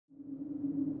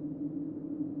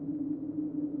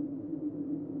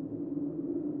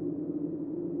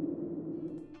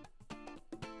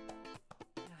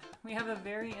we have a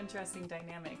very interesting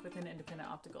dynamic within independent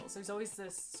opticals. There's always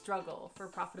this struggle for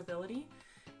profitability,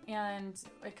 and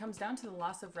it comes down to the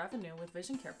loss of revenue with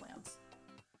vision care plans.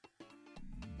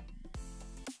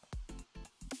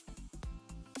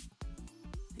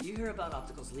 You hear about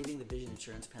opticals leaving the vision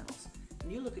insurance panels,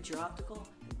 and you look at your optical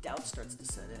and doubt starts to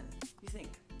set in. You think,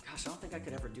 gosh, I don't think I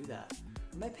could ever do that.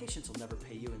 Or my patients will never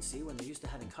pay UNC when they're used to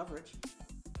having coverage.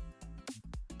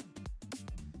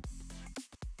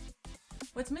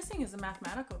 What's missing is the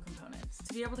mathematical components.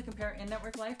 To be able to compare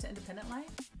in-network life to independent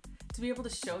life, to be able to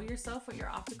show yourself what your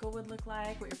optical would look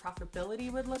like, what your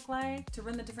profitability would look like, to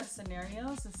run the different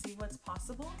scenarios and see what's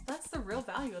possible. That's the real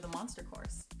value of the Monster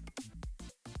course.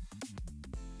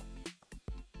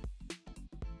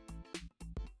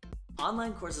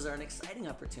 Online courses are an exciting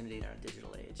opportunity in our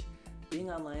digital age.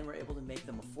 Being online, we're able to make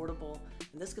them affordable,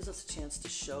 and this gives us a chance to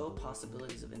show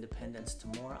possibilities of independence to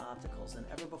more opticals than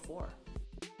ever before.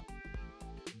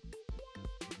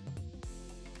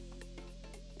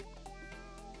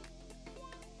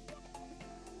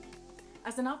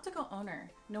 As an optical owner,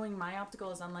 knowing my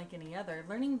optical is unlike any other,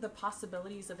 learning the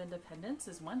possibilities of independence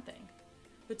is one thing.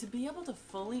 But to be able to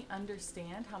fully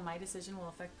understand how my decision will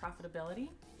affect profitability,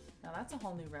 now that's a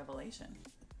whole new revelation.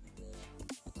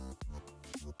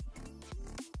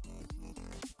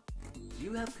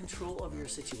 You have control over your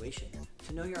situation.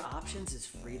 To know your options is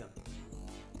freedom.